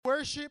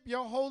worship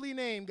your holy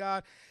name,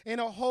 God, in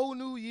a whole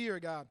new year,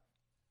 God.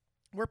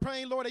 We're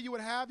praying, Lord, that you would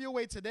have your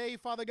way today,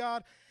 Father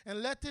God,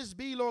 and let this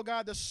be, Lord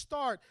God, the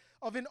start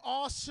of an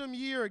awesome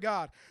year,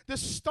 God. The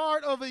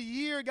start of a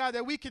year, God,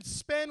 that we could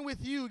spend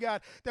with you,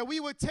 God, that we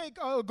would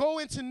go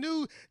into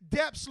new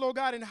depths, Lord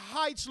God, and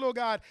heights, Lord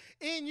God,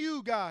 in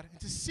you, God,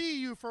 and to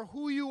see you for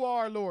who you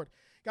are, Lord.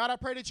 God, I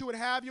pray that you would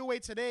have your way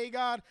today,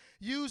 God.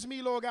 Use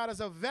me, Lord God, as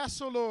a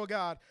vessel, Lord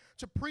God,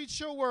 to preach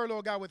your word,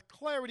 Lord God, with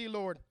clarity,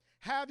 Lord.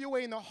 Have your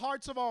way in the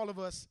hearts of all of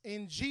us,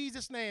 in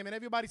Jesus' name. And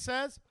everybody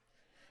says,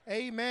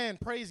 amen.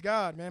 Praise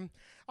God, man.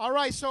 All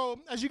right, so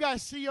as you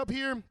guys see up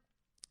here,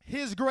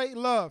 His Great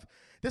Love.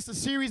 This is a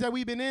series that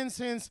we've been in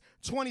since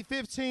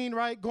 2015,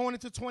 right? Going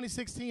into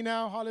 2016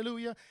 now,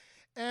 hallelujah.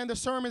 And the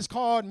sermon is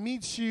called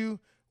Meets You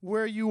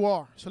Where You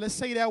Are. So let's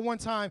say that one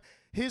time.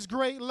 His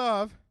great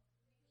love.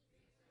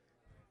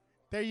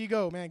 There you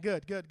go, man.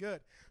 Good, good, good.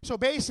 So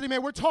basically,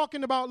 man, we're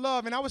talking about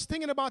love. And I was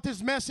thinking about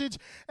this message.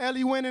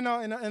 Ellie went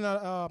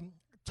messaged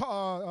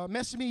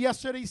me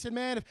yesterday. He said,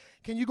 man,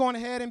 can you go on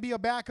ahead and be a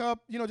backup,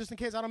 just in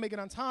case I don't make it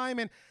on time?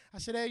 And I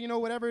said, hey,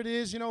 whatever it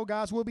is,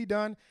 God's will be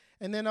done.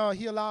 And then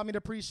he allowed me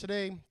to preach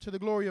today to the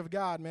glory of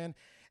God, man.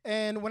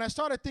 And when I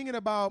started thinking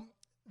about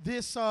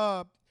this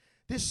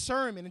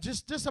sermon and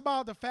just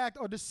about the fact,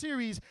 or the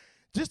series,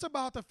 just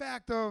about the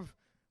fact of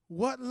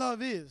what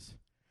love is,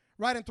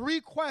 right? And 3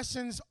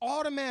 questions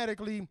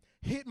automatically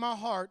hit my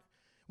heart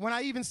when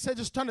I even said,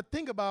 just trying to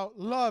think about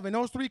love. And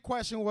those 3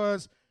 questions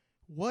was,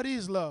 what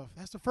is love?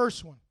 That's the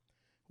first one.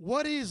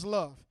 What is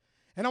love?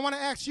 And I want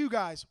to ask you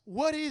guys,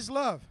 what is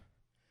love?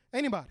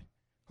 Anybody?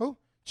 Who?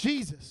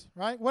 Jesus,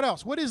 right? What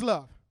else? What is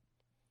love?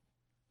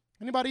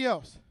 Anybody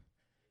else?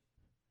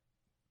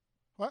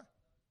 What?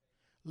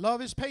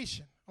 Love is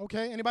patient.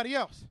 Okay. Anybody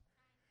else?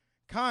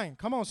 Kind.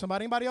 Come on,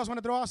 somebody. Anybody else want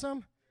to throw out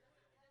some?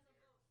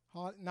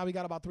 Now we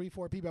got about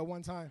 3-4 people at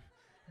one time.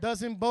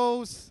 Doesn't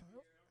boast.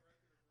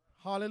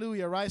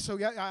 Hallelujah, right? So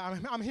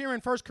I'm hearing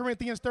 1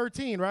 Corinthians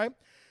 13, right?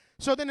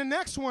 So then the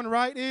next one,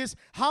 right, is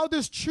how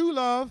does true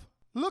love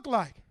look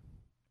like?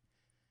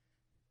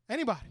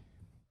 Anybody?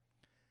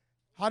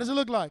 How does it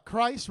look like?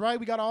 Christ, right?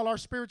 We got all our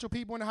spiritual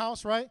people in the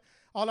house, right?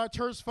 All our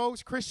church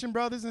folks, Christian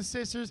brothers and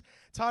sisters,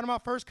 talking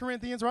about 1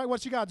 Corinthians, right?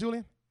 What you got,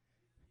 Julian?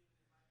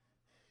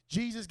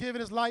 Jesus giving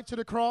his life to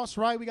the cross,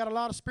 right? We got a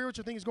lot of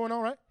spiritual things going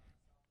on, right?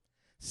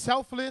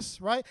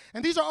 Selfless, right?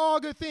 And these are all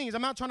good things.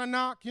 I'm not trying to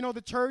knock,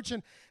 the church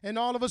and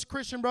all of us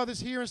Christian brothers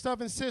here and stuff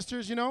and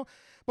sisters,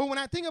 But when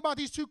I think about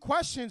these 2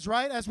 questions,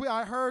 right,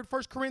 I heard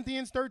 1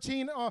 Corinthians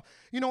 13,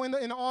 in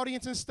the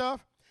audience and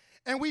stuff,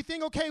 and we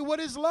think, okay,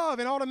 what is love?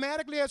 And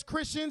automatically as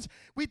Christians,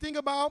 we think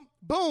about,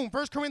 boom,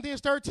 1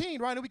 Corinthians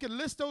 13, right? And we can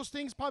list those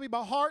things probably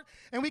by heart,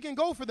 and we can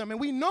go for them. And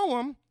we know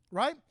them,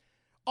 right,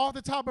 off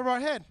the top of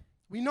our head.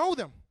 We know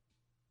them.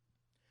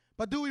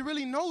 But do we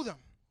really know them,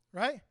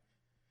 right?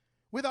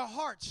 With our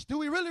hearts, do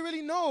we really,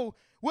 really know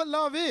what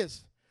love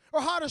is?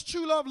 Or how does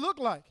true love look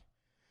like?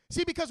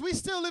 See, because we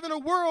still live in a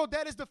world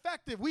that is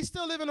defective. We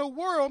still live in a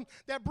world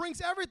that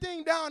brings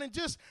everything down and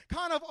just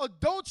kind of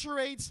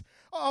adulterates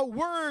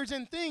words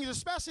and things,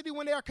 especially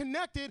when they are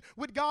connected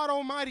with God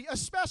Almighty,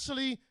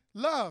 especially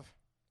love.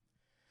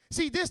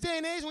 See, this day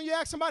and age, when you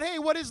ask somebody, hey,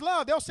 what is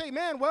love? They'll say,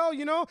 man, well,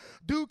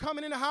 dude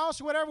coming in the house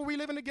or whatever, we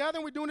living together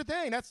and we're doing the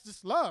thing. That's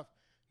just love.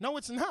 No,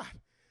 it's not.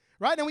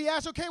 Right? And we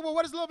ask, okay, well,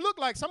 what does love look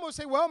like? Someone will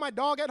say, well, my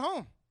dog at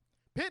home,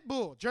 pit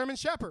bull, German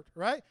shepherd,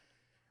 right?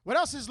 What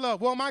else is love?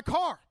 Well, my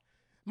car,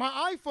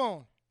 my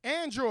iPhone,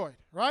 Android,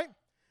 right?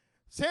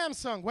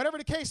 Samsung, whatever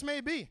the case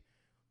may be.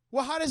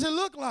 Well, how does it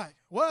look like?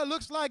 Well, it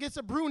looks like it's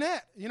a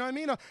brunette, you know what I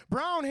mean? A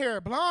brown hair,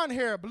 blonde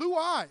hair, blue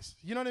eyes,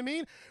 you know what I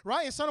mean?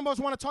 Right? And some of us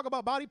want to talk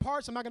about body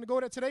parts. I'm not going to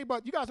go there today,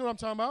 but you guys know what I'm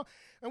talking about.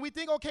 And we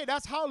think, okay,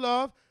 that's how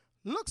love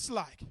looks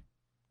like.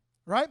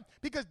 Right?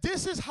 Because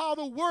this is how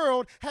the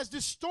world has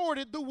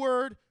distorted the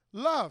word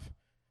love.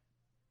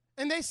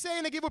 And they say,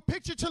 and they give a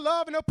picture to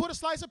love, and they'll put a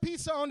slice of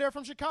pizza on there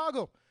from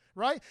Chicago,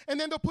 right? And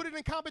then they'll put it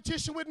in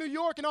competition with New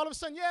York, and all of a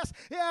sudden,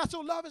 so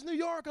love is New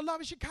York, or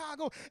love is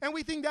Chicago, and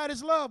we think that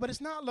is love, but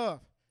it's not love,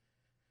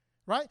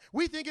 right?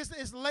 We think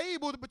it's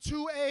labeled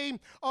to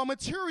a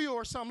material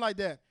or something like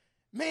that.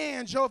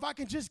 Man, Joe, if I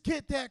can just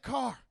get that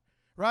car,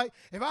 right?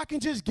 If I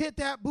can just get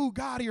that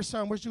Bugatti or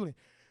something, where's Julie?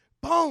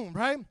 Boom,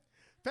 right?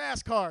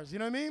 Fast cars, you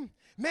know what I mean?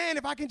 Man,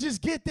 if I can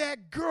just get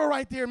that girl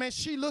right there, man,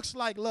 she looks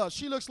like love.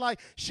 She looks like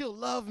she'll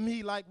love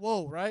me like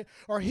whoa, right?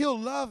 Or he'll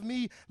love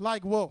me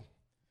like whoa.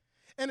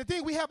 And the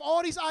thing, we have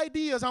all these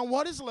ideas on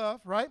what is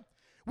love, right?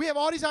 We have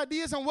all these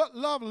ideas on what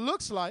love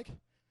looks like,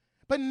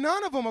 but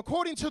none of them,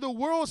 according to the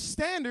world's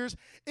standards,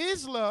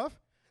 is love,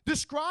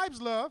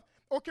 describes love,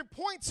 or can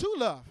point to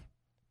love.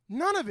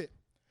 None of it.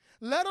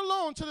 Let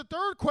alone to the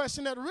third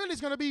question that really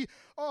is going to be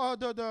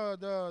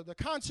the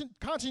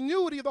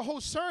continuity of the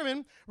whole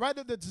sermon, right,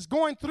 that's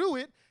going through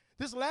it.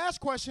 This last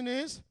question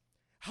is,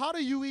 how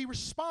do you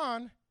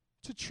respond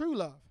to true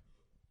love?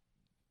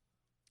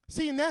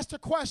 See, and that's the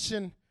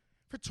question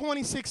for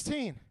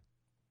 2016.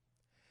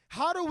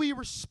 How do we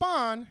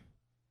respond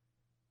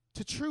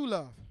to true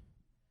love?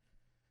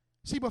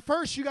 See, but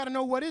first you got to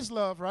know what is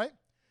love, right?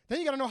 Then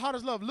you got to know, how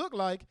does love look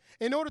like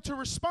in order to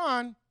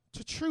respond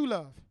to true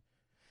love.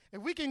 If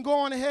we can go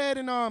on ahead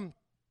and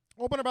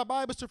open up our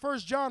Bibles to 1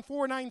 John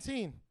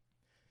 4:19.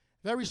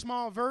 Very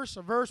small verse,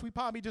 a verse we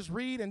probably just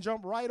read and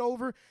jump right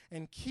over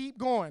and keep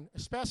going,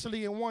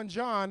 especially in 1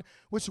 John,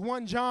 which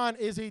 1 John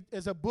is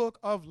a book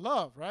of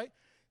love, right?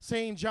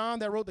 St. John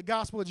that wrote the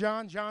Gospel of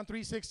John, John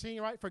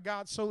 3:16, right? For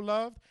God so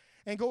loved,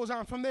 and goes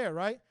on from there,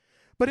 right?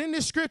 But in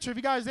this scripture, if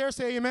you guys there,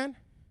 say amen.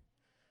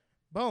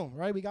 Boom,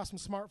 right? We got some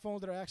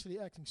smartphones that are actually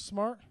acting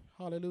smart.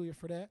 Hallelujah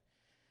for that.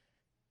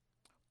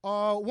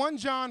 1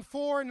 John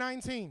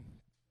 4:19.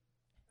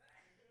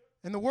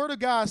 And the Word of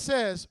God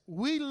says,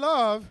 we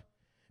love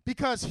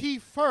because he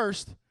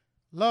first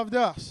loved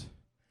us.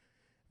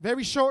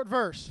 Very short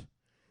verse.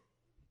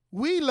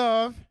 We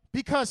love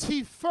because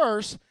he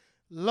first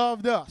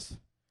loved us.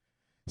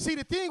 See,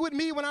 the thing with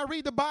me when I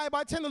read the Bible,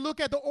 I tend to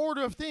look at the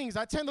order of things.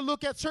 I tend to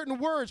look at certain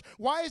words.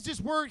 Why is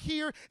this word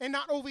here and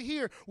not over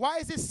here? Why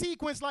is this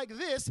sequence like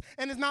this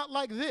and it's not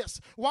like this?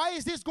 Why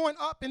is this going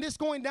up and this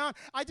going down?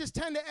 I just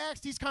tend to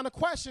ask these kind of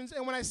questions,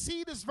 and when I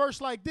see this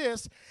verse like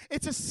this,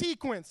 it's a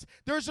sequence.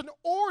 There's an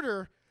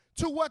order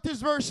to what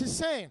this verse is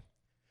saying.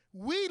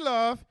 We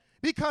love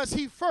because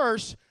he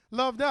first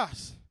loved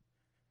us.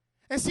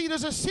 And see,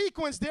 there's a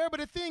sequence there, but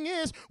the thing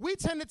is, we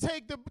tend to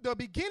take the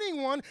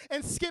beginning one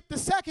and skip the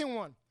second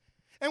one.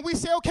 And we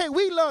say, okay,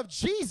 we love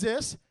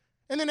Jesus,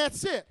 and then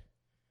that's it.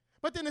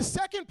 But then the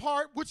second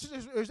part, which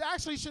is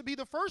actually should be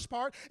the first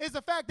part, is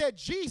the fact that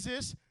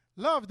Jesus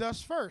loved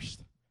us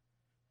first.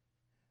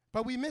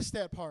 But we miss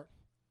that part.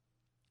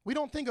 We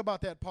don't think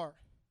about that part.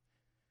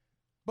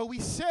 But we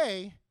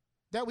say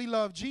that we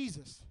love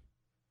Jesus.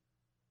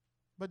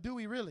 But do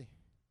we really?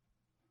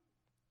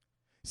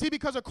 See,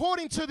 because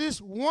according to this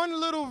one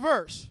little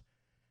verse,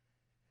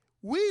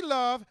 we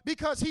love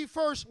because he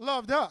first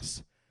loved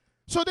us.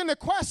 So then the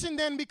question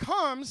then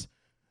becomes,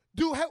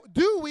 do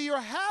we or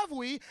have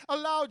we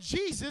allowed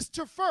Jesus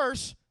to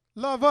first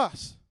love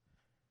us?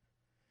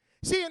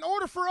 See, in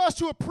order for us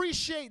to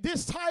appreciate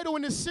this title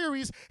in this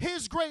series,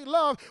 His Great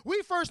Love,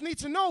 we first need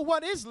to know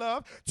what is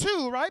love.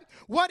 Two, right?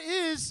 What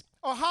is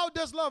or how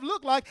does love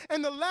look like?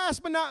 And the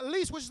last but not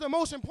least, which is the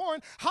most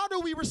important, how do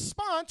we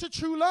respond to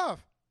true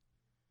love?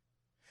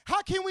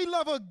 How can we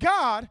love a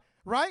God,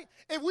 right,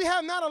 if we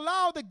have not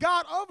allowed the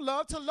God of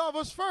love to love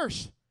us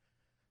first?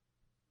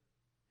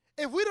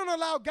 If we don't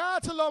allow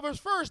God to love us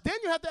first, then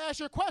you have to ask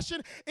your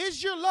question,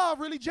 is your love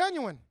really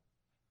genuine?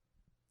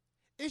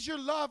 Is your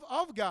love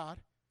of God,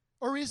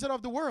 or is it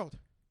of the world?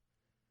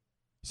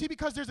 See,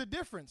 because there's a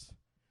difference.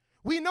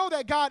 We know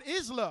that God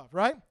is love,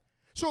 right?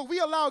 So if we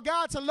allow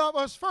God to love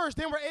us first,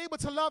 then we're able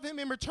to love him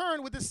in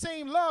return with the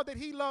same love that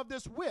he loved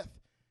us with.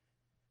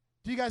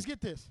 Do you guys get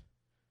this?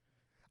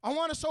 I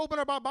want us to open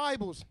up our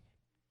Bibles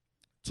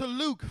to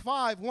Luke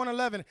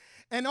 5:1-11.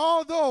 And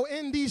although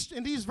in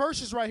these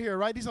verses right here,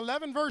 right, these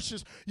 11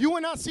 verses, you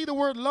will not see the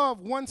word love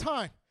one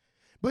time,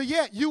 but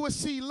yet you will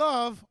see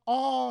love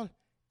all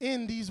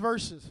in these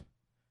verses.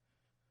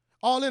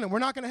 All in them. We're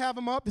not going to have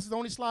them up. This is the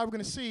only slide we're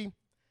going to see.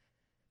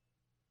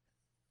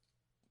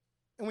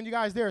 And when you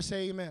guys there,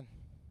 say amen.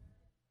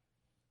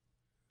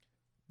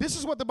 This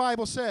is what the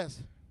Bible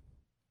says.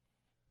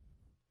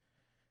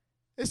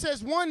 It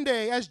says, one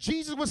day, as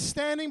Jesus was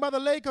standing by the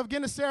lake of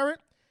Gennesaret,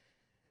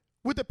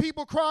 with the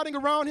people crowding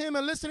around him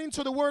and listening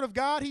to the word of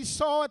God, he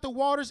saw at the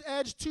water's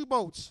edge 2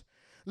 boats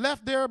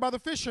left there by the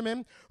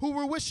fishermen who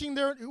were washing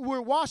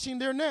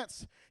their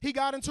nets. He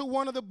got into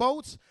one of the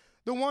boats,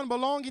 the one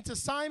belonging to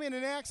Simon,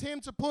 and asked him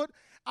to put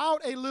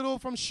out a little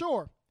from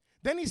shore.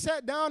 Then he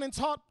sat down and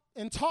taught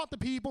the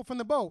people from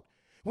the boat.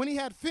 When he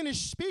had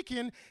finished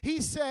speaking,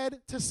 he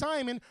said to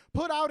Simon,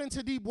 "Put out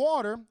into deep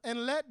water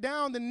and let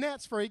down the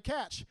nets for a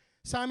catch."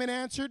 Simon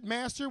answered,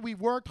 "Master,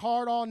 we've worked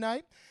hard all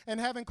night and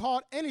haven't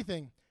caught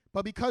anything.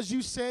 But because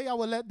you say, I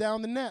will let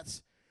down the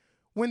nets."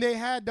 When they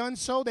had done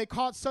so, they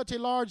caught such a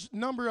large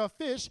number of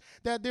fish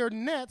that their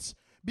nets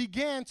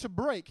began to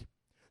break.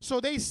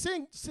 So they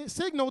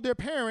signaled their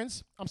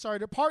partners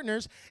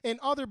in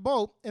the other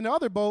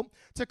boat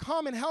to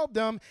come and help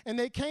them, and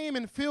they came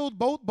and filled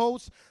both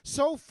boats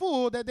so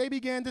full that they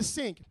began to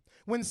sink.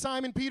 When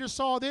Simon Peter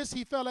saw this,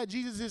 he fell at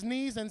Jesus'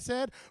 knees and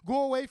said,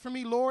 "Go away from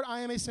me, Lord, I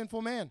am a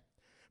sinful man."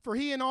 For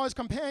he and all his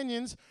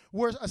companions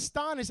were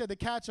astonished at the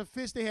catch of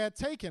fish they had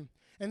taken,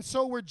 and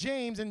so were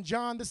James and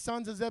John, the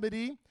sons of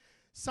Zebedee,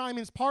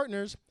 Simon's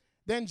partners.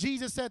 Then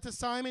Jesus said to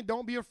Simon,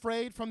 "Don't be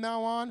afraid. From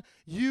now on,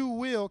 you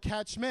will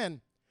catch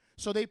men."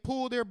 So they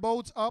pulled their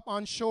boats up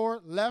on shore,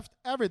 left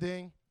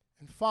everything,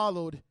 and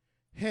followed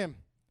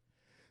him.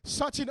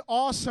 Such an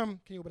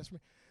awesome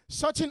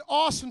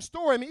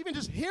story. I mean, even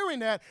just hearing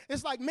that,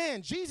 it's like,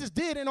 man, Jesus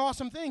did an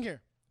awesome thing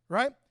here,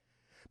 right?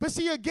 But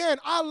see, again,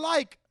 I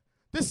like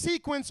the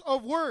sequence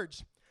of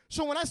words.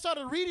 So when I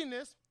started reading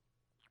this,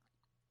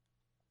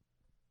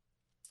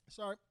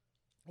 can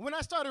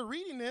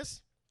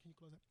you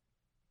close that?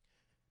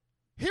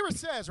 Here it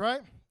says,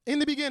 right, in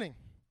the beginning,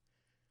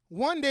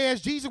 one day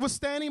as Jesus was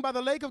standing by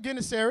the lake of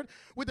Gennesaret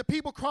with the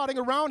people crowding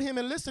around him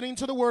and listening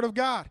to the word of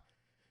God,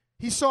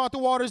 He saw at the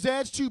water's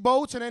edge 2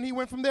 boats, and then he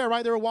went from there,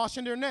 right? They were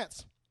washing their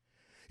nets.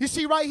 You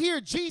see right here,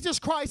 Jesus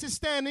Christ is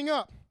standing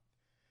up.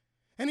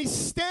 And he's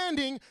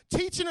standing,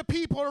 teaching the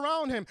people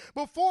around him.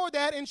 Before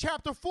that, in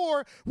chapter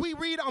 4, we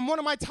read on one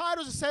of my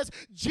titles, it says,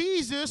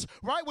 Jesus,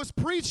 right, was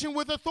preaching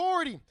with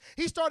authority.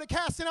 He started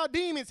casting out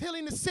demons,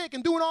 healing the sick,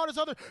 and doing all this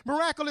other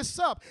miraculous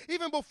stuff.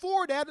 Even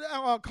before that,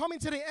 coming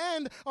to the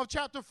end of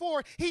chapter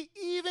 4, he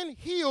even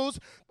heals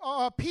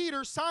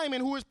Peter, Simon,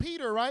 who is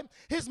Peter, right,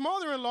 his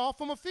mother-in-law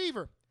from a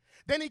fever.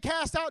 Then he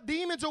cast out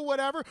demons or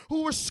whatever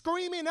who were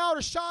screaming out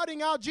or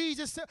shouting out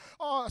Jesus,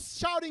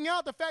 shouting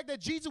out the fact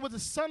that Jesus was the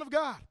Son of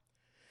God.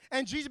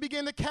 And Jesus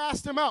began to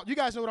cast them out. You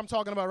guys know what I'm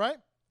talking about, right?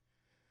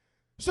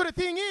 So the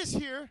thing is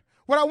here,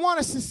 what I want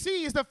us to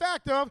see is the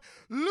fact of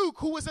Luke,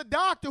 who is a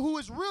doctor, who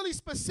is really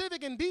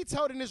specific and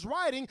detailed in his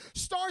writing,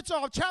 starts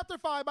off chapter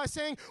 5 by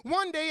saying,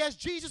 one day as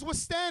Jesus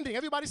was standing.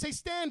 Everybody say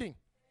standing.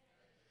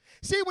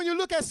 See, when you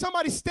look at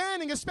somebody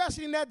standing,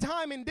 especially in that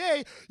time and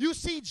day, you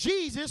see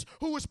Jesus,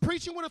 who was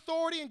preaching with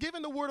authority and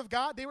giving the word of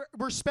God. They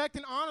respect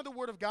and honor the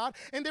word of God.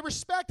 And they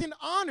respect and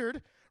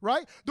honored,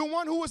 right, the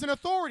one who was in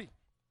authority.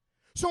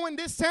 So in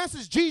this sense,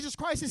 as Jesus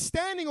Christ is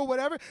standing or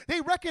whatever, they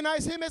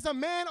recognize him as a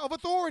man of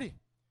authority.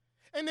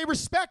 And they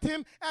respect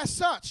him as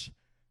such.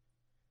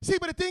 See,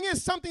 but the thing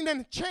is, something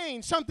then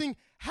changed. Something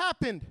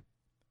happened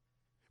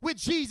with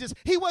Jesus.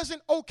 He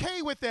wasn't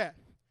okay with that.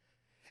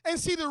 And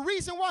see, the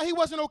reason why he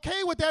wasn't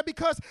okay with that,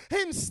 because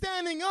him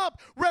standing up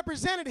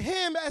represented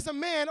him as a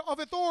man of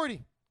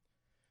authority.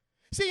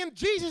 See, and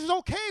Jesus is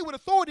okay with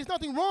authority. There's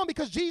nothing wrong,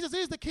 because Jesus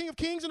is the King of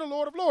Kings and the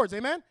Lord of Lords.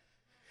 Amen?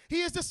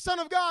 He is the Son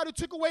of God who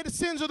took away the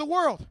sins of the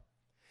world.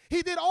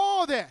 He did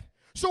all that.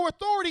 So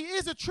authority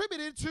is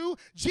attributed to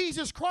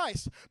Jesus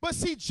Christ. But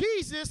see,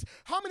 Jesus,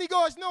 how many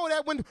guys know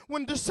that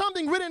when there's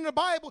something written in the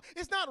Bible,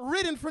 it's not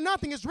written for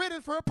nothing. It's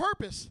written for a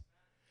purpose.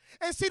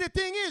 And see, the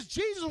thing is,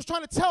 Jesus was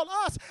trying to tell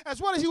us,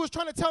 as well as he was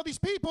trying to tell these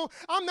people,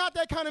 I'm not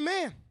that kind of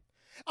man.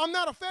 I'm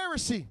not a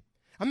Pharisee.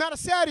 I'm not a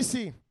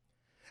Sadducee.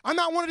 I'm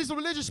not one of these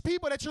religious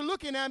people that you're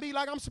looking at me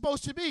like I'm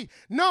supposed to be.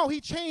 No,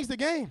 he changed the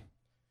game.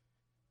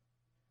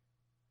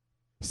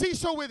 See,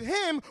 so with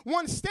him,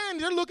 one standing,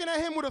 they're looking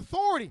at him with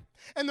authority.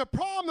 And the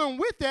problem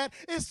with that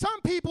is some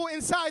people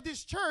inside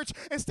this church,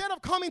 instead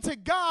of coming to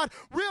God,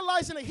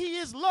 realizing that he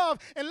is love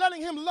and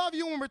letting him love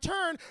you in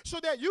return so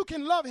that you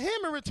can love him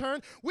in return,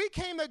 we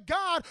came to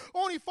God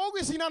only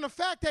focusing on the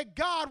fact that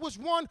God was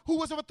one who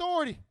was of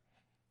authority.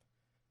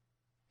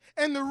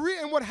 And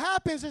what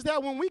happens is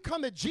that when we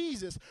come to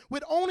Jesus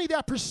with only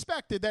that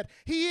perspective that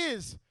he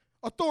is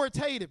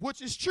authoritative,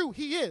 which is true,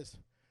 he is.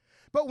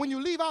 But when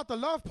you leave out the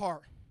love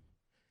part,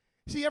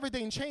 see,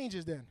 everything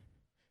changes then,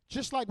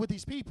 just like with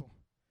these people.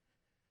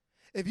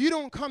 If you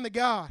don't come to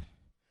God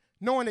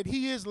knowing that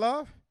he is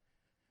love,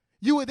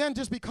 you would then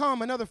just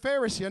become another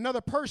Pharisee,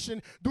 another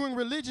person doing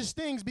religious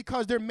things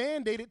because they're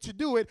mandated to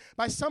do it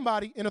by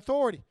somebody in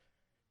authority.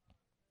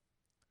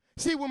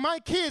 See, with my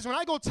kids, when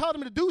I go tell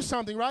them to do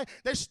something, right,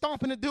 they're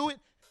stomping to do it,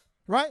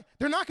 right?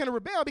 They're not going to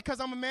rebel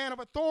because I'm a man of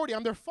authority.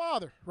 I'm their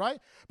father, right?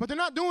 But they're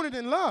not doing it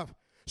in love.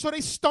 So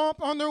they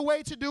stomp on their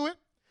way to do it.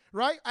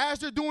 Right? As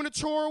they're doing a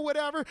chore or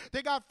whatever,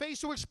 they got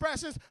facial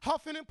expressions,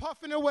 huffing and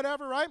puffing or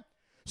whatever, right?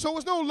 So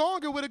it's no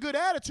longer with a good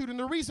attitude. And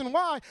the reason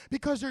why,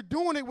 because they're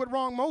doing it with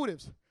wrong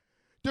motives.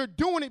 They're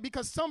doing it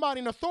because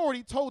somebody in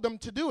authority told them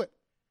to do it.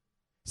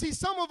 See,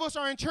 some of us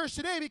are in church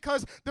today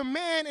because the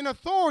man in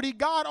authority,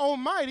 God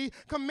Almighty,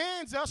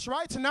 commands us,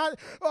 right, to not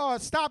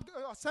stop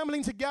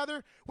assembling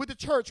together with the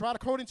church, right,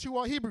 according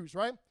to Hebrews,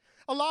 right?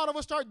 A lot of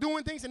us start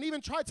doing things and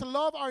even try to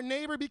love our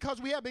neighbor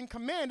because we have been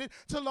commanded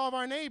to love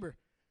our neighbor.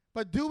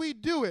 But do we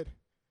do it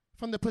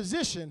from the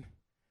position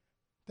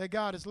that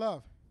God is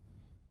love?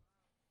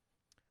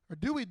 Or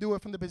do we do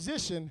it from the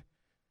position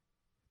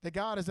that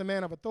God is a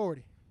man of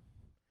authority?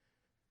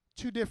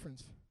 Two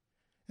differences.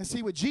 And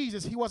see, with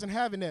Jesus, he wasn't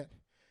having that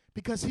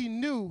because he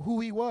knew who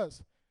he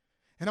was.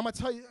 And I'm going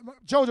to tell you,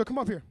 Jojo, come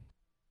up here.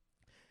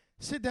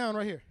 Sit down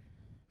right here.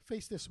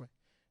 Face this way,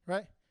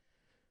 right?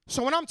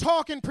 So when I'm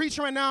talking,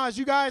 preaching right now, as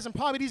you guys and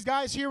probably these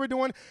guys here are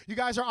doing, you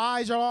guys'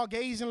 eyes are all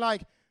gazing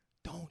like,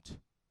 don't.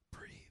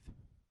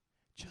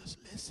 Just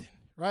listen,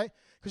 right?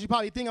 Because you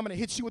probably think I'm going to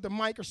hit you with the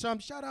mic or something.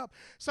 Shut up.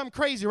 Something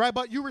crazy, right?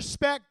 But you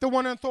respect the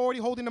one in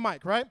authority holding the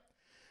mic, right?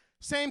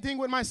 Same thing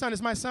with my son.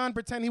 Is my son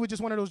pretend he was just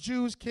one of those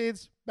Jews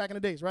kids back in the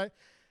days, right?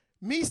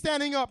 Me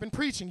standing up and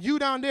preaching, you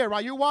down there,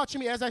 right? You're watching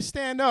me as I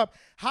stand up.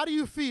 How do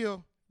you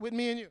feel with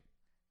me and you?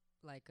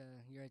 Like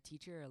you're a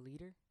teacher, a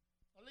leader?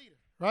 A leader,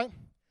 right?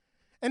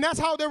 And that's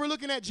how they were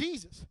looking at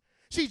Jesus.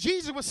 See,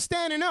 Jesus was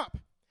standing up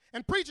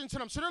and preaching to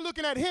them. So they're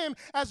looking at him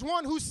as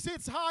one who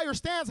sits high or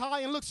stands high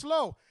and looks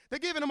low. They're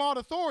giving him all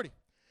the authority.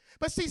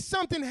 But see,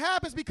 something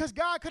happens because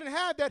God couldn't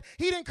have that.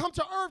 He didn't come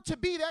to earth to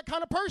be that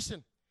kind of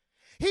person.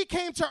 He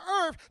came to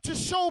earth to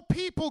show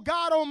people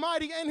God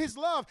Almighty and his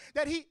love,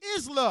 that he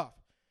is love.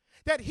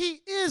 That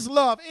he is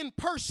love in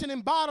person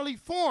and bodily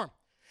form.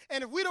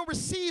 And if we don't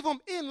receive him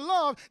in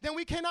love, then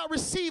we cannot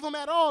receive him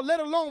at all, let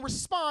alone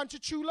respond to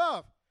true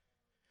love.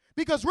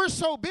 Because we're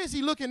so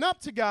busy looking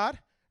up to God,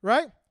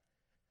 right?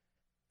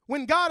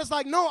 When God is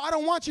like, no, I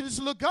don't want you to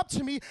just look up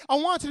to me. I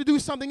want you to do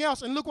something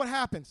else. And look what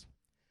happens.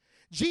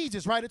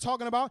 Jesus, right, they're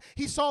talking about,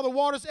 he saw the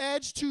water's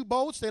edge, 2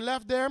 boats. They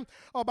left there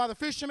by the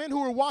fishermen who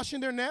were washing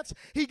their nets.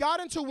 He got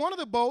into one of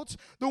the boats,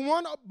 the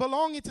one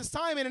belonging to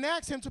Simon, and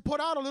asked him to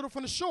put out a little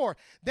from the shore.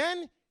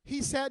 Then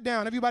he sat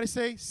down. Everybody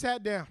say,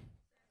 sat down.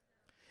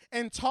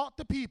 And taught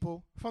the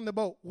people from the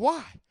boat.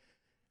 Why?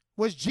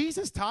 Was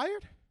Jesus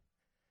tired?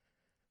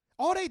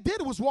 All they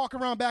did was walk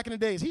around back in the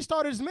days. He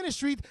started his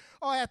ministry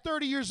at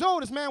 30 years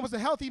old. This man was a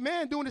healthy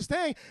man doing his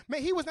thing.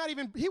 Man, he wasn't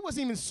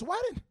even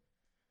sweating.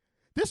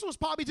 This was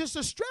probably just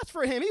a stretch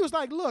for him. He was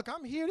like, look,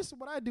 I'm here. This is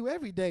what I do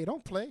every day.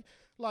 Don't play.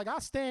 Like, I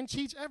stand,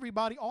 teach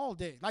everybody all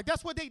day. Like,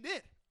 that's what they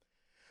did.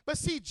 But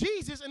see,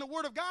 Jesus in the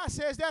Word of God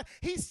says that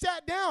he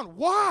sat down.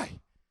 Why?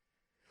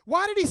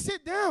 Why did he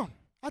sit down?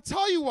 I'll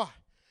tell you why.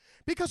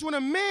 Because when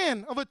a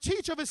man of a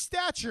teacher of his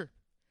stature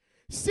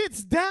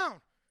sits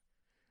down,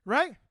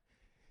 right?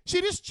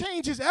 See, this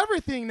changes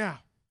everything now.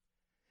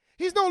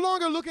 He's no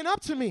longer looking up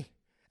to me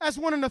as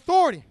one in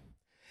authority.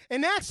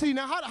 And actually,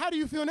 now, how do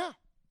you feel now?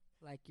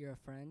 Like you're a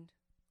friend.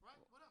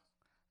 Right. What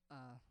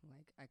else?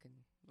 Like I can,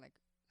 like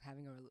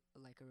having a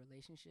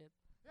relationship.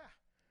 Yeah.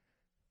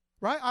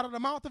 Right? Out of the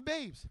mouth of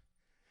babes.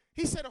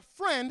 He said a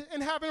friend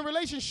and having a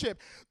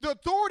relationship. The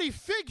authority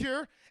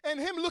figure and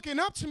him looking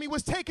up to me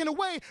was taken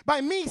away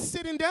by me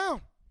sitting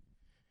down.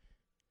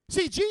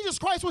 See, Jesus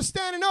Christ was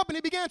standing up and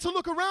he began to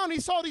look around. And he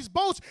saw these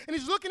boats and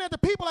he's looking at the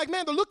people like,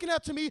 man, they're looking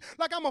up to me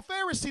like I'm a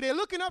Pharisee. They're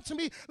looking up to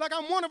me like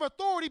I'm one of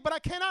authority, but I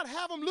cannot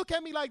have them look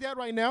at me like that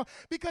right now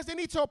because they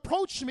need to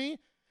approach me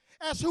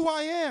as who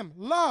I am,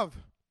 love.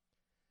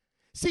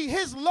 See,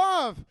 his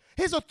love,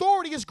 his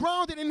authority is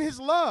grounded in his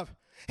love.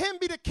 Him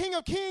be the King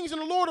of Kings and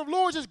the Lord of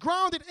Lords is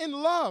grounded in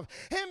love.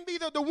 Him be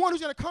the one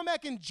who's going to come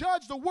back and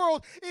judge the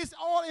world is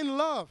all in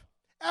love.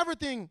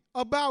 Everything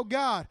about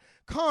God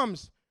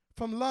comes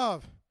from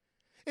love.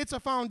 It's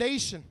a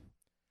foundation.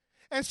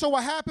 And so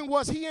what happened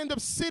was he ended up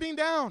sitting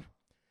down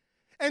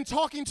and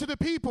talking to the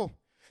people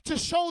to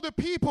show the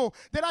people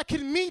that I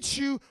can meet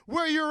you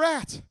where you're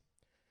at.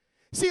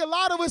 See, a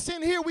lot of us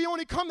in here, we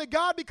only come to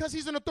God because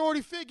he's an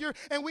authority figure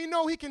and we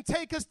know he can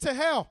take us to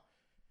hell.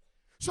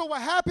 So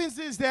what happens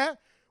is that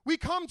we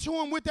come to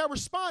him with that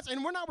response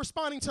and we're not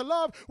responding to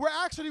love, we're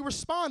actually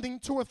responding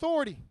to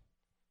authority.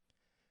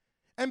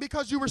 And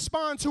because you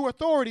respond to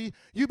authority,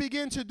 you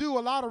begin to do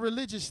a lot of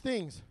religious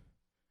things.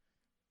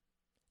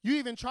 You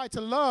even try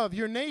to love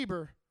your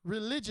neighbor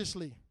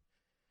religiously.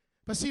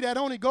 But see, that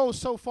only goes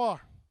so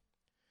far.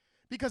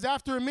 Because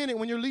after a minute,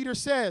 when your leader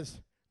says,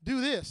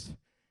 do this,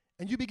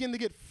 and you begin to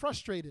get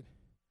frustrated,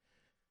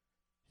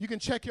 you can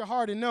check your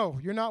heart and know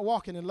you're not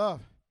walking in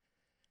love.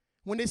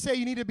 When they say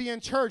you need to be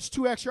in church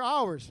 2 extra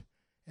hours,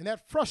 and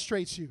that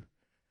frustrates you,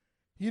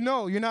 you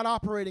know you're not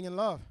operating in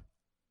love.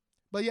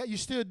 But yet you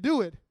still do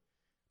it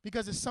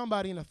because it's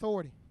somebody in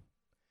authority.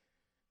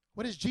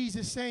 What is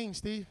Jesus saying,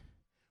 Steve?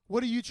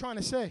 What are you trying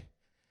to say?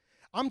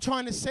 I'm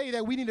trying to say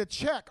that we need to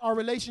check our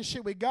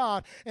relationship with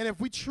God, and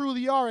if we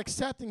truly are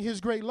accepting his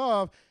great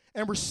love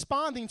and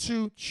responding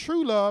to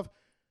true love,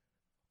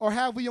 or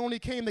have we only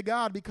came to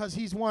God because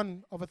he's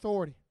one of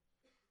authority?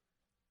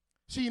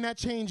 See, and that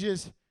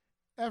changes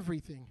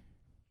everything.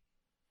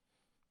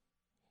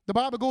 The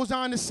Bible goes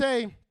on to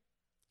say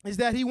is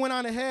that he went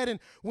on ahead, and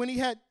when he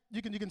had,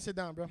 you can sit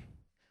down, bro.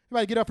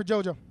 Everybody get up for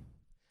JoJo. All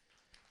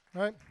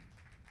right?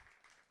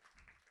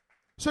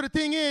 So the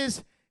thing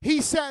is, he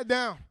sat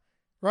down,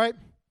 right,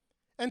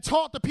 and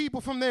taught the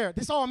people from there.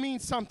 This all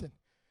means something.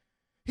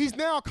 He's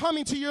now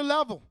coming to your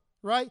level,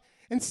 right,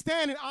 and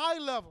standing eye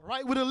level,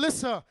 right, with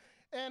Alyssa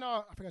and,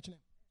 I forgot your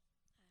name.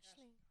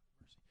 Ashley.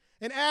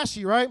 And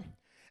Ashley, right?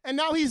 And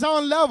now he's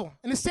on level.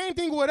 And the same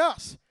thing with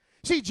us.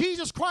 See,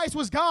 Jesus Christ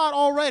was God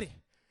already.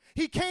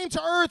 He came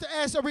to earth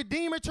as a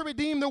redeemer to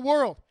redeem the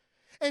world.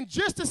 And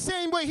just the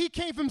same way he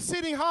came from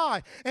sitting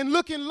high and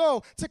looking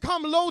low to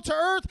come low to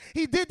earth,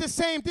 he did the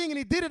same thing, and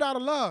he did it out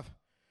of love.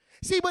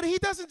 See, but he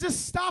doesn't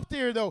just stop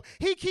there, though.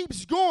 He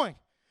keeps going.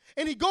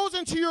 And he goes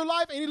into your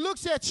life, and he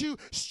looks at you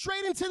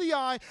straight into the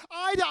eye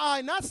to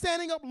eye, not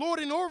standing up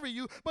lording over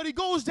you, but he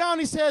goes down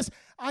and he says,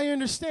 I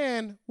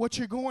understand what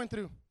you're going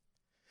through.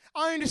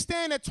 I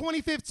understand that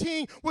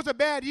 2015 was a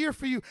bad year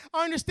for you.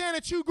 I understand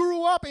that you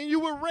grew up and you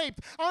were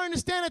raped. I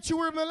understand that you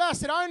were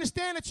molested. I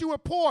understand that you were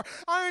poor.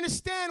 I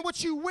understand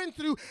what you went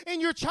through in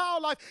your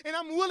child life, and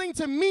I'm willing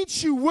to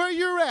meet you where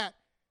you're at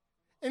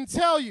and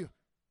tell you,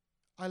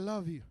 I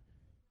love you.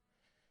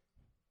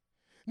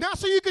 Not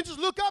so you can just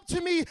look up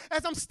to me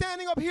as I'm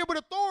standing up here with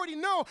authority,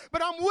 no,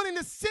 but I'm willing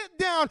to sit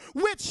down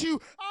with you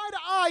eye to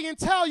eye and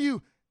tell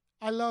you,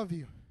 I love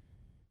you.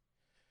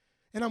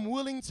 And I'm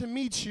willing to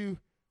meet you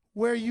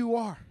where you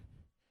are.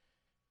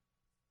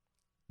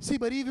 See,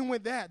 but even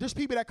with that, there's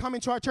people that come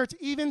into our church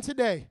even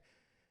today,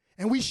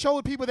 and we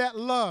show people that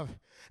love,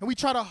 and we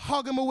try to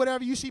hug them or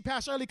whatever. You see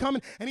Pastor Early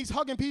coming, and he's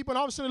hugging people, and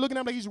all of a sudden looking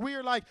at him like he's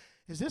weird, like,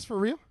 is this for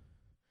real?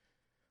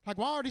 Like,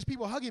 why are these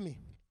people hugging me?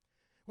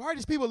 Why are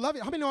these people loving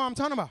me? How many know what I'm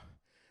talking about?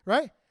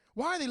 Right?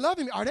 Why are they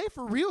loving me? Are they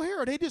for real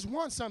here, or they just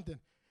want something?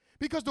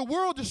 Because the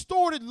world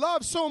distorted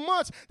love so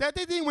much that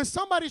they think when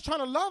somebody's trying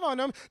to love on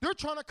them, they're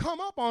trying to come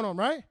up on them,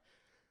 right?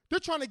 They're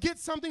trying to get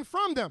something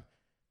from them.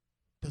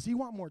 Does he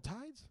want more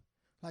tithes?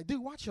 Like,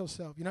 dude, watch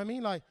yourself. You know what I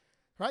mean? Like,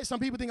 right? Some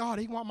people think, oh,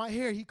 they want my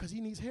hair because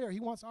he needs hair. He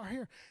wants our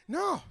hair.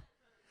 No.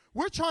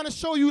 We're trying to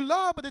show you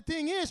love, but the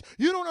thing is,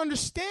 you don't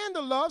understand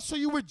the love, so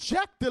you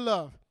reject the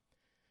love.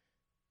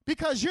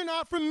 Because you're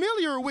not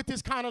familiar with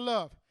this kind of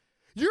love.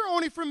 You're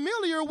only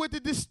familiar with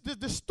the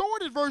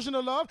distorted version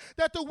of love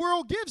that the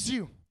world gives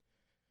you.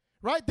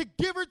 Right? The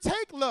give or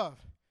take love.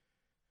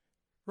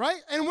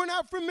 Right? And we're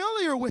not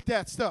familiar with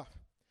that stuff.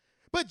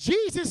 But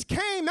Jesus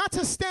came not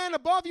to stand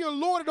above you and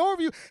lord it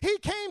over you. He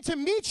came to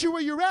meet you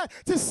where you're at,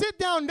 to sit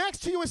down next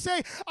to you and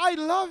say, I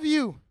love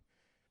you.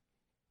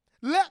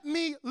 Let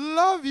me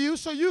love you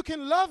so you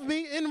can love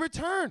me in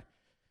return.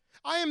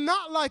 I am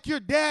not like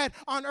your dad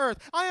on earth.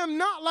 I am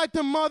not like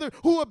the mother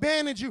who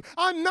abandoned you.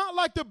 I'm not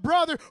like the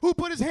brother who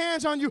put his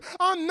hands on you.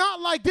 I'm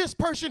not like this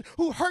person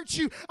who hurts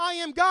you. I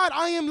am God.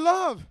 I am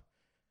love.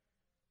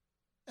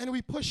 And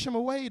we push him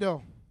away,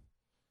 though.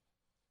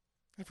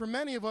 And for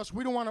many of us,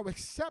 we don't want to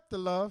accept the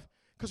love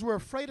because we're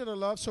afraid of the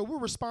love, so we'll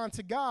respond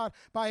to God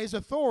by his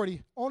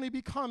authority, only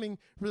becoming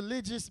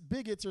religious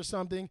bigots or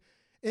something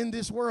in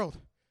this world.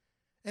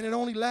 And it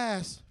only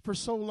lasts for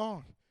so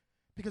long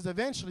because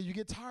eventually you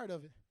get tired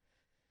of it.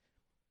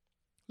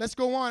 Let's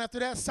go on. After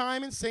that,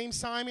 Simon, same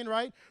Simon,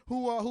 right,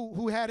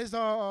 who had his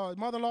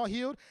mother-in-law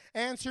healed,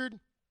 answered.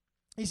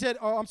 He said,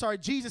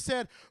 Jesus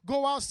said,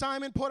 go out,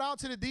 Simon, put out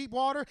to the deep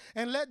water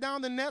and let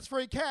down the nets for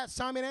a catch.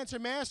 Simon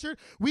answered, Master,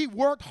 we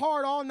worked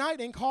hard all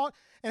night and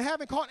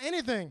haven't caught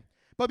anything.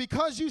 But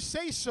because you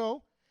say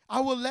so,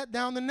 I will let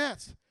down the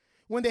nets.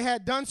 When they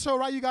had done so,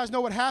 right, you guys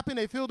know what happened.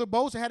 They filled the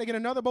boats. They had to get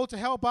another boat to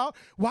help out.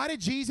 Why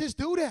did Jesus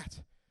do that?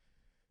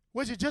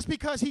 Was it just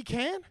because he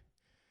can?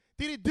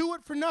 Did he do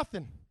it for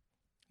nothing?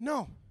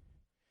 No.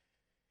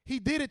 He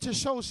did it to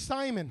show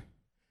Simon,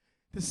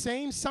 the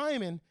same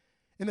Simon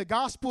in the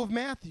Gospel of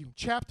Matthew,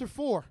 chapter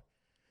 4,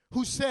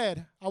 who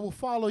said, I will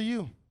follow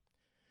you,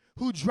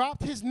 who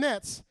dropped his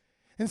nets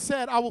and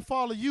said, I will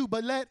follow you,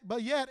 but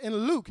yet in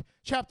Luke,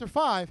 chapter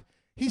 5,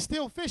 he's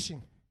still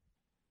fishing.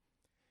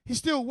 He's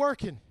still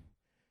working.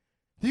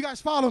 Do you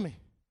guys follow me?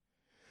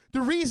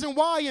 The reason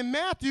why in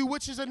Matthew,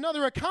 which is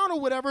another account or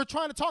whatever,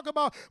 trying to talk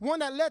about one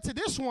that led to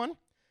this one,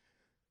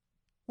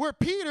 where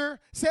Peter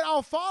said,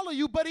 I'll follow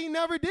you, but he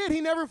never did.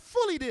 He never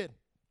fully did.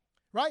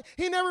 Right?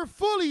 He never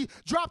fully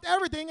dropped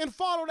everything and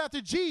followed after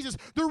Jesus.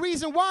 The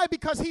reason why,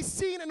 because he's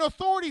seen an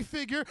authority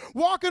figure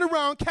walking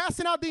around,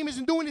 casting out demons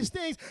and doing these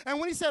things. And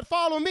when he said,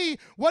 follow me,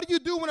 what do you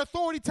do when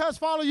authority tells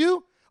follow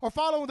you or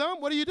follow them?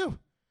 What do?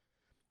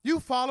 You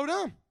follow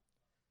them.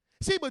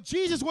 See, but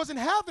Jesus wasn't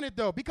having it,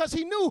 though, because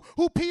he knew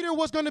who Peter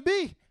was going to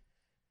be.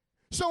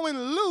 So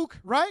in Luke,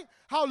 right,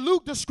 how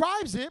Luke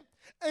describes it,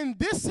 in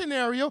this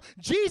scenario,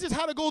 Jesus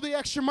had to go the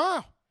extra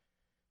mile.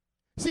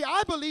 See,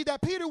 I believe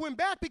that Peter went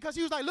back because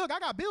he was like, look, I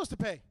got bills to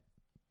pay.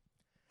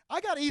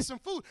 I got to eat some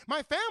food.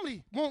 My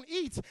family won't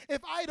eat if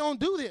I don't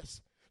do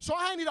this. So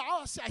I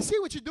see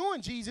what you're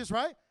doing, Jesus,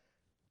 right?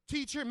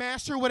 Teacher,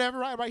 master, whatever,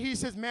 right? Right here he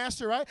says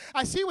master, right?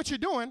 I see what you're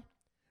doing,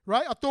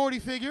 right? Authority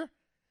figure.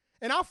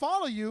 And I'll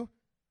follow you,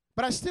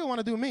 but I still want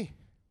to do me.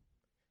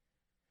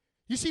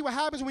 You see what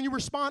happens when you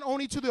respond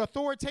only to the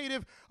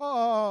authoritative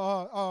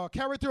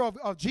character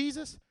of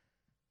Jesus?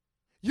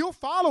 You'll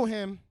follow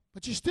him,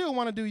 but you still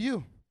want to do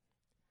you.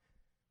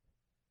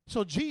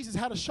 So Jesus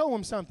had to show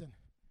him something.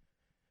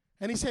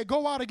 And he said,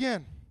 go out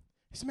again.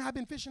 He said, man, I've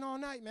been fishing all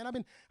night, man. I've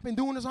been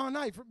doing this all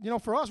night.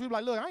 For us, we'd be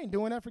like, look, I ain't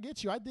doing that.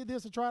 Forget you. I did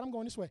this. I tried. I'm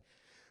going this way.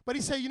 But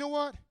he said, you know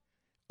what?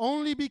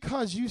 Only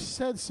because you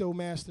said so,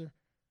 Master,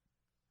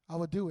 I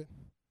will do it.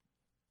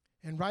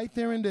 And right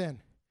there and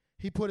then,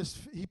 he put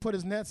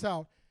his nets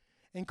out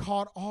and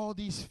caught all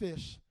these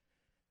fish,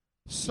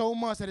 so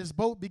much that his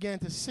boat began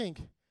to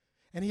sink.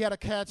 And he had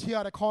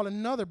to call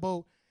another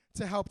boat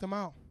to help them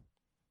out.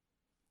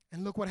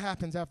 And look what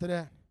happens after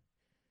that.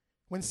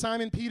 When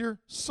Simon Peter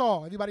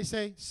saw, everybody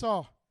say,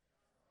 saw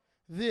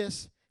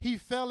this, he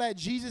fell at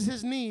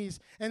Jesus' knees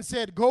and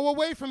said, go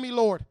away from me,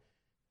 Lord.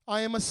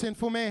 I am a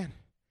sinful man.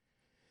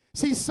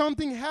 See,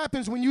 something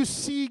happens when you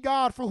see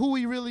God for who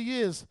he really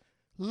is,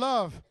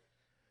 love.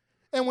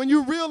 And when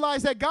you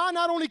realize that God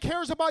not only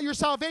cares about your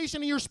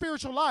salvation and your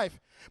spiritual life,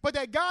 but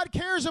that God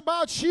cares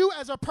about you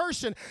as a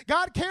person.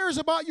 God cares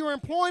about your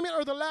employment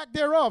or the lack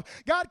thereof.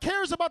 God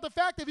cares about the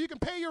fact that if you can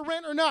pay your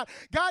rent or not.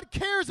 God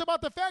cares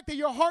about the fact that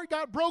your heart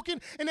got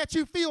broken and that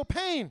you feel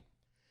pain.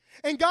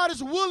 And God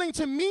is willing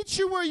to meet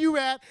you where you're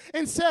at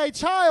and say,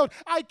 child,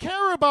 I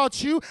care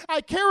about you.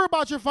 I care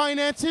about your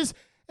finances,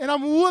 and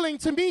I'm willing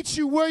to meet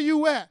you where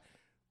you at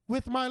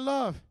with my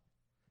love.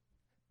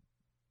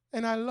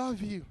 And I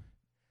love you.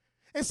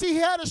 And see, he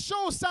had to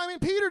show Simon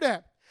Peter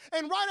that.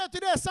 And right after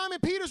that, Simon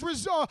Peter's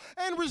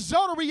end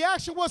result or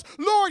reaction was,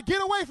 Lord,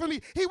 get away from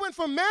me. He went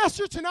from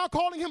master to now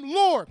calling him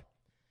Lord.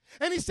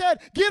 And he said,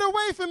 get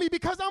away from me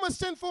because I'm a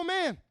sinful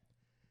man.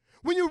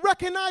 When you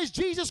recognize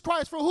Jesus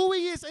Christ for who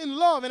he is in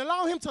love and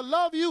allow him to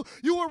love you,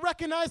 you will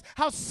recognize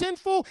how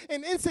sinful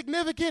and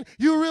insignificant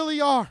you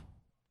really are.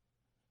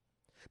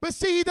 But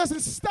see, he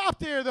doesn't stop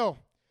there, though.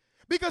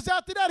 Because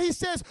after that, he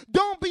says,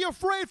 don't be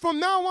afraid. From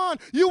now on,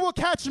 you will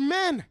catch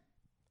men.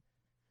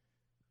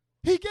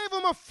 He gave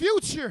him a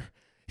future.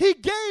 He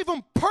gave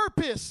him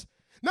purpose.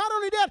 Not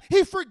only that,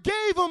 he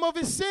forgave him of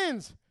his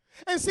sins.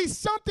 And see,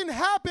 something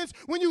happens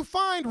when you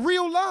find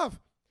real love.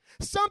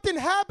 Something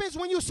happens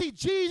when you see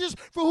Jesus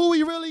for who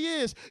he really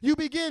is. You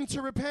begin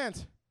to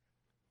repent.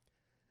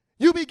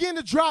 You begin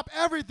to drop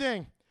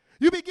everything.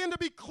 You begin to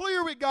be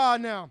clear with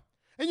God now.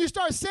 And you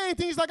start saying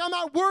things like, I'm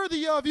not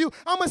worthy of you.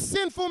 I'm a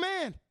sinful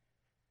man.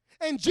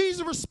 And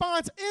Jesus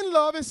responds in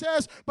love and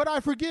says, but I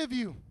forgive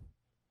you.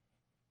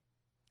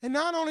 And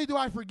not only do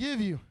I forgive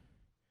you,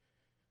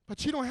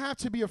 but you don't have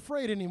to be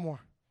afraid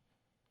anymore.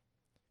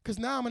 Because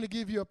now I'm going to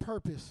give you a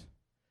purpose.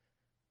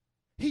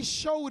 He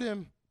showed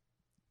him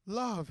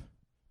love.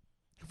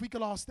 If we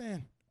could all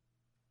stand.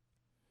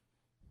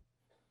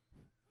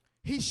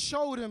 He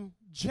showed him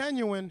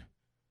genuine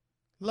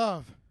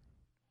love.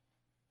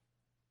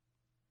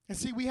 And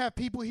see, we have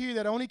people here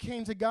that only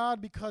came to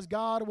God because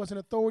God was an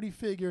authority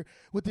figure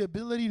with the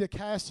ability to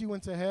cast you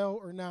into hell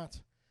or not.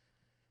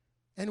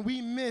 And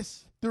we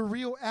miss the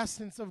real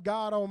essence of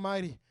God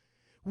Almighty.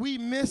 We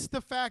miss the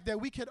fact that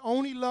we could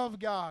only love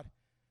God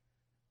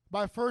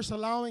by first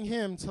allowing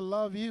him to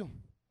love you.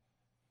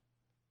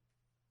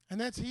 And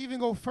then to even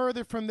go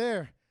further from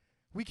there,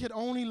 we could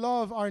only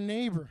love our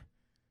neighbor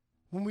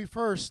when we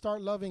first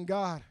start loving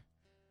God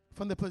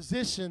from the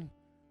position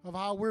of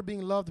how we're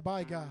being loved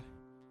by God.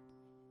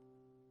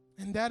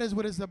 And that is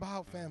what it's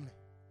about, family.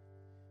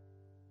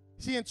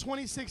 See, in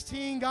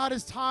 2016, God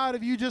is tired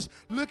of you just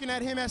looking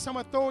at him as some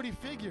authority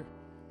figure.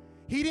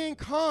 He didn't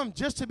come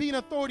just to be an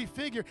authority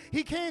figure.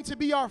 He came to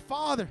be our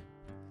Father.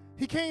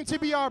 He came to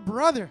be our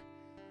brother.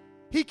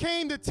 He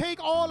came to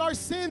take all our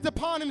sins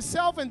upon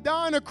himself and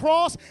die on a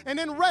cross and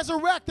then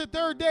resurrect the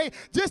third day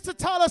just to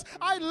tell us,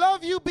 I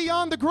love you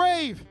beyond the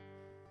grave.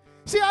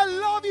 See, I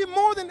love you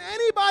more than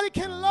anybody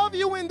can love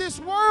you in this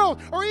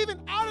world or even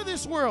out of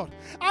this world.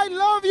 I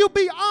love you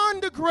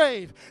beyond the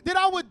grave, that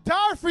I would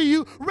die for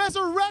you,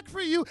 resurrect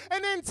for you,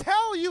 and then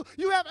tell you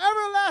you have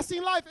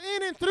everlasting life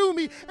in and through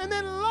me, and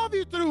then love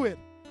you through it.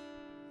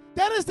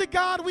 That is the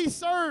God we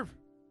serve.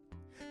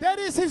 That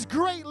is his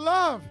great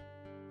love.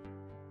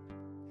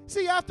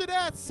 See, after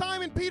that,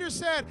 Simon Peter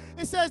said,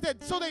 it says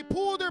that, so they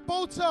pulled their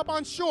boats up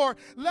on shore,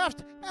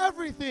 left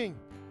everything,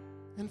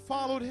 and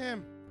followed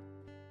him.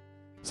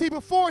 See,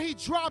 before he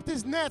dropped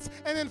his nets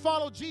and then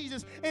followed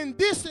Jesus, in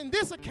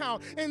this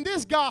account, in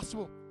this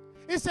gospel,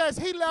 it says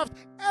he left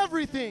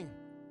everything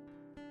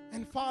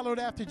and followed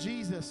after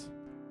Jesus.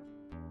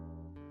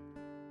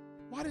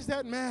 Why does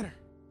that matter?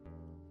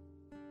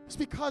 It's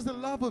because the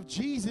love of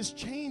Jesus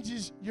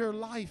changes your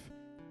life.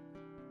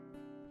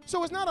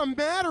 So it's not a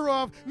matter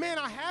of, man,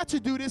 I had to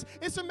do this.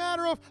 It's a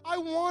matter of, I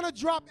want to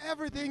drop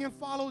everything and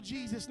follow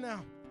Jesus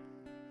now.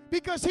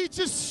 Because he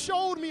just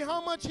showed me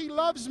how much he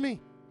loves me.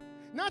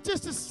 Not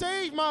just to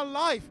save my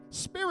life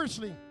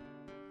spiritually,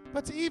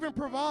 but to even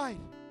provide.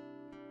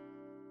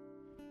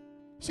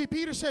 See,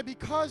 Peter said,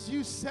 because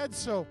you said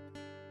so,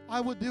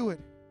 I will do it.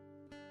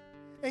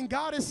 And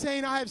God is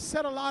saying, I have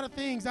said a lot of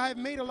things. I have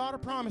made a lot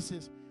of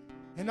promises.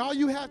 And all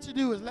you have to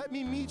do is let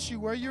me meet you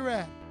where you're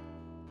at.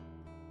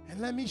 And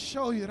let me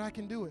show you that I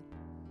can do it.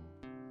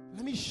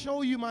 Let me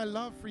show you my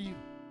love for you.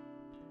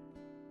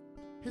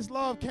 His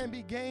love can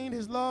be gained.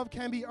 His love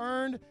can be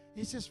earned.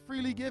 It's just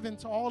freely given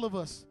to all of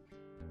us.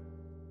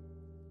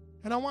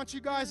 And I want you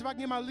guys, if I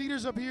can get my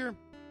leaders up here,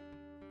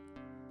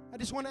 I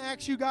just want to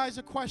ask you guys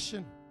a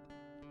question.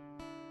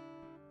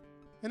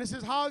 And it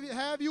says,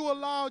 have you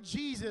allowed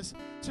Jesus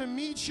to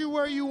meet you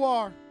where you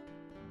are?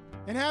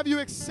 And have you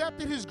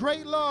accepted his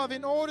great love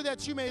in order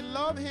that you may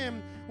love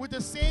him with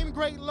the same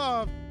great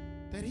love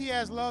that he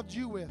has loved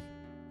you with?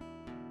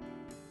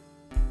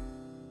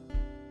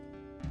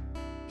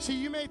 See,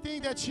 you may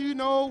think that you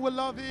know what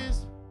love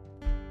is.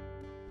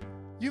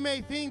 You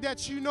may think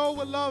that you know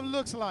what love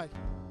looks like.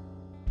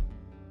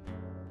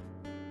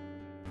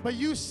 But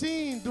you've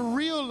seen the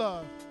real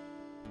love.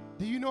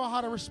 Do you know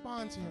how to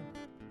respond to him?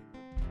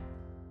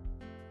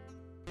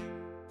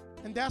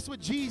 And that's what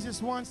Jesus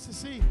wants to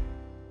see.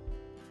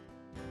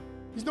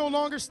 He's no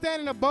longer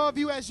standing above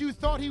you as you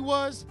thought he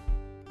was.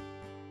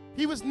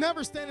 He was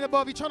never standing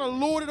above you, trying to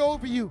lord it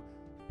over you.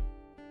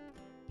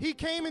 He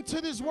came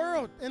into this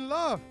world in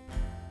love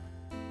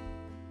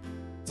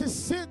to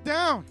sit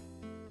down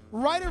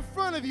right in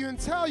front of you and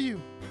tell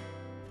you,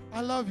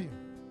 I love you.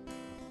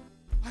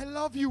 I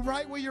love you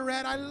right where you're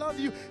at. I love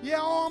you.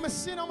 Yeah, I'm a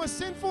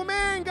sinful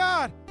man,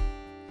 God.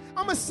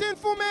 I'm a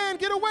sinful man.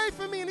 Get away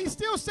from me. And he's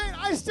still saying,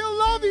 I still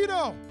love you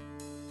though.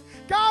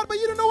 God, but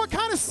you don't know what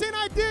kind of sin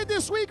I did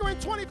this week or in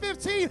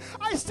 2015.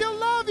 I still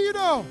love you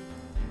though.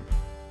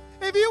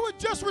 If you would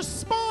just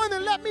respond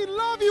and let me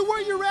love you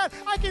where you're at,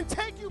 I can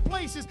take you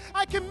places.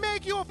 I can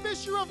make you a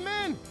fisher of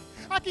men.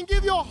 I can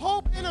give you a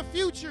hope and a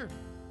future.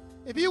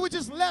 If you would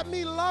just let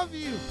me love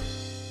you.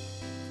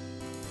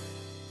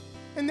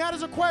 And that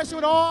is a question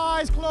with all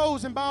eyes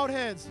closed and bowed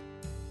heads.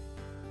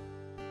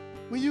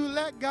 Will you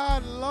let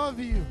God love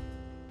you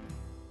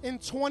in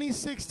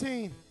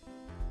 2016?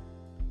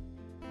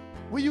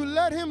 Will you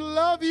let him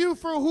love you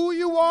for who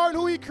you are and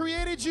who he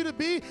created you to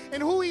be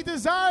and who he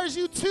desires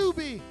you to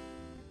be?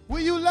 Will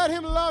you let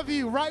him love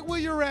you right where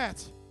you're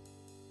at?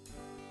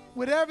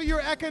 Whatever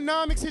your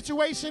economic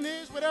situation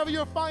is, whatever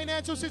your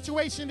financial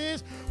situation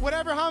is,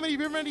 whatever how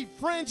many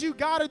friends you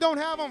got or don't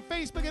have on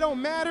Facebook, it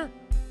don't matter.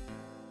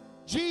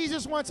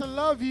 Jesus wants to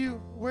love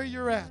you where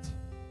you're at.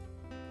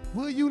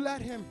 Will you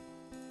let him?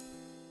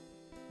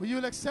 Will you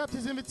accept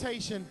his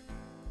invitation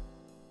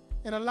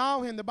and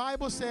allow him? The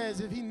Bible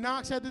says if he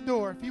knocks at the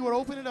door, if he would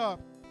open it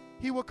up,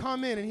 he would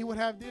come in and he would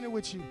have dinner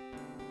with you.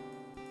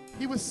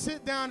 He would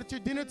sit down at your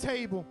dinner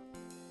table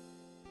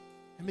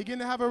and begin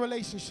to have a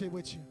relationship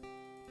with you.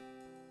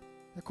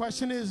 The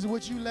question is,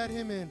 would you let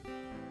him in?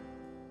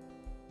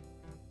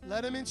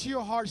 Let him into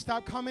your heart.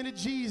 Stop coming to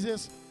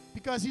Jesus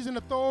because he's an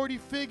authority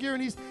figure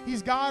and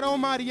he's God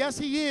Almighty. Yes,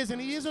 he is,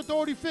 and he is an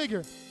authority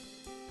figure.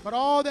 But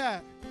all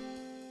that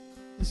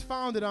is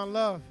founded on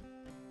love.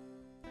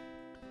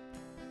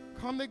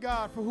 Come to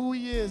God for who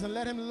he is and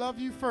let him love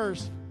you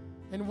first,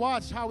 and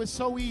watch how it's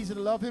so easy to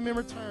love him in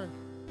return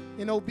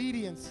in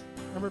obedience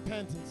and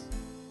repentance.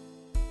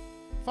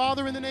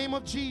 Father, in the name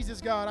of Jesus,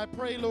 God, I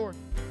pray, Lord,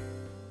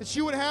 that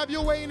you would have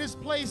your way in this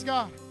place,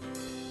 God.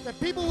 That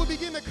people will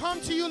begin to come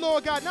to you,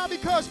 Lord God, not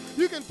because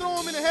you can throw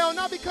them into hell,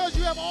 not because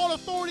you have all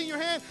authority in your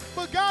hand,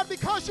 but God,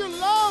 because you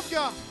love,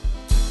 God,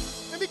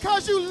 and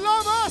because you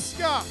love us,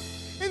 God,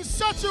 in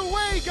such a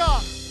way,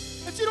 God,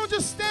 that you don't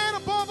just stand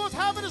above us,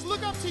 having us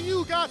look up to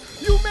you, God.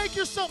 You make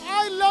yourself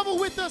eye level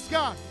with us,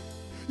 God.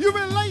 You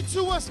relate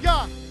to us,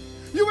 God.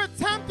 You were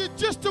tempted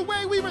just the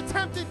way we were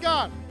tempted,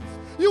 God.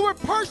 You were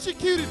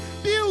persecuted,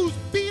 abused,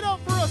 beat up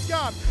for us,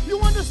 God. You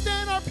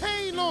understand our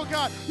pain, Lord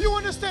God. You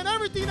understand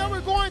everything that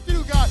we're going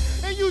through, God.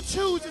 And you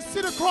choose to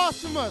sit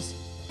across from us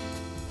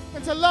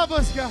and to love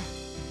us, God.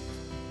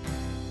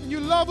 And you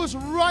love us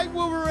right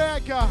where we're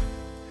at, God.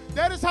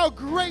 That is how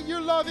great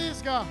your love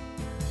is, God.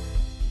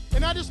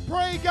 And I just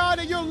pray, God,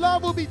 that your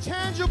love will be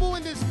tangible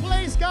in this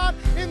place, God,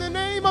 in the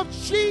name of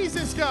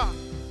Jesus, God.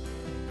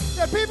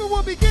 That people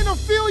will begin to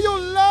feel your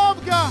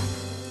love, God.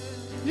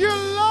 Your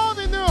love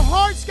in their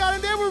hearts, God,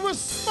 and they will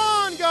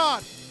respond,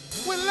 God,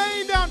 with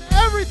laying down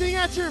everything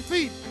at your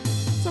feet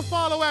to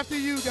follow after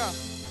you, God.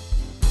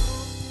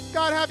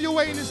 God, have your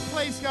way in this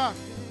place, God.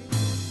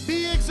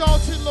 Be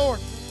exalted, Lord.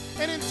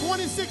 And in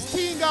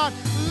 2016, God,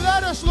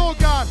 let us, Lord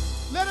God,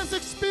 let us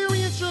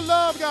experience your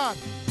love, God.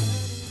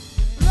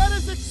 Let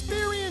us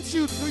experience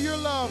you through your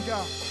love,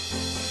 God.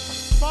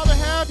 Father,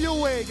 have your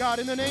way, God,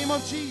 in the name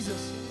of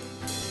Jesus.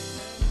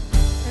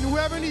 And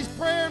whoever needs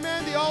prayer,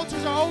 man, the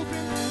altars are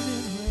open.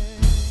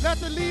 Let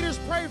the leaders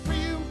pray for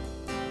you.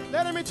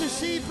 Let them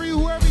intercede for you,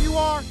 whoever you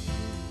are.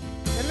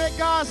 And let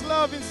God's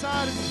love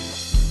inside of you.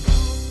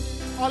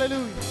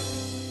 Hallelujah.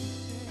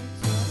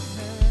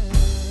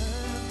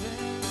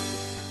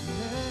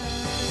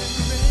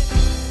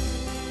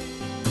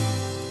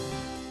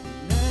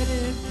 Let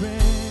it rain.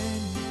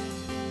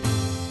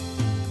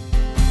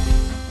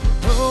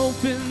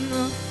 Open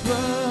the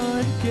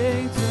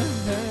floodgates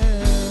of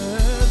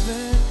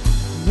heaven.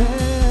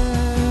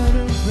 Let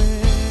it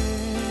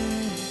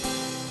rain.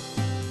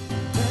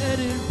 Let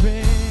it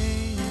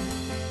rain.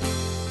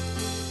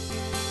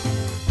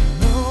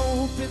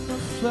 Open the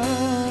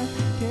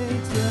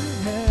floodgates of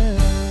heaven.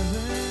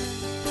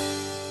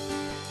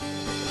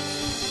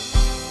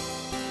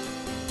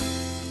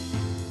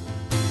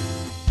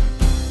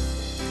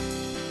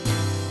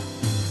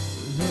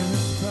 There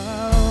is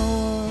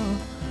power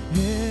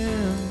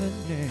in the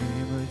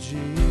name of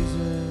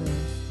Jesus.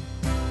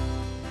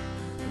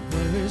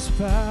 There is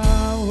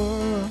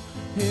power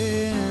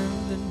in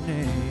the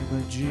name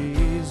of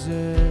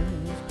Jesus.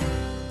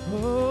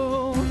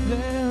 Oh,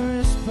 there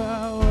is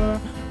power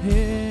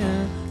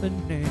in the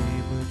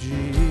name of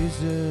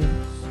Jesus.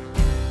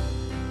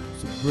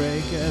 So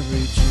break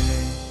every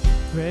chain,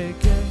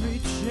 break every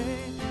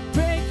chain,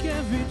 break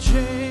every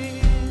chain.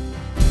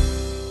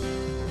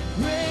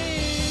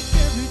 Break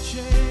every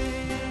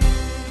chain,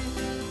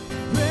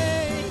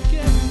 break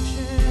every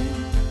chain.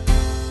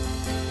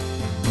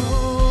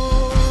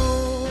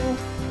 Oh,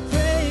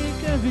 break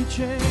every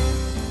chain.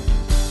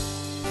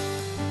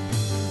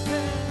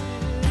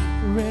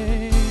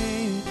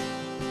 Rain,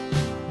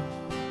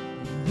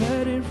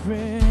 let it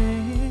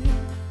rain.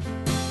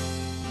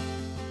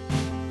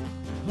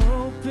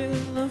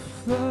 Open the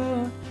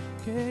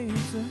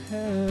floodgates of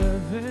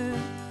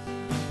heaven.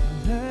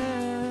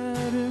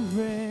 Let it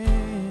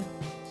rain.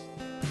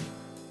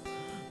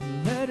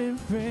 Let it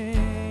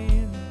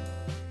rain.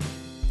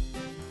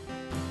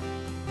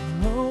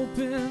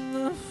 Open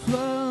the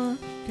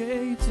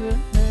floodgates of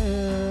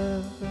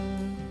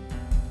heaven.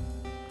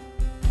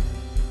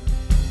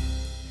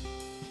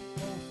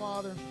 Oh,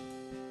 Father.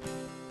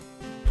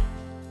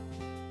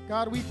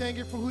 God, we thank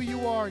you for who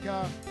you are,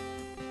 God.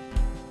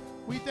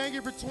 We thank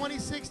you for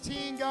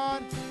 2016,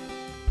 God,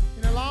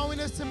 and allowing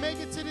us to make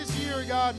it to this year, God.